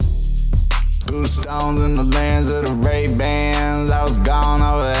Threw stones in the lands of the RayBans. I was gone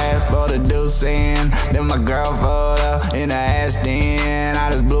over half for the deucing. Then my girl pulled up in the Aston.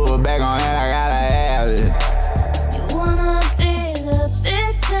 I just blew it back on it, I gotta have it. You wanna be the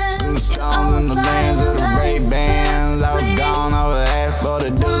victim. Threw stones in the lands of the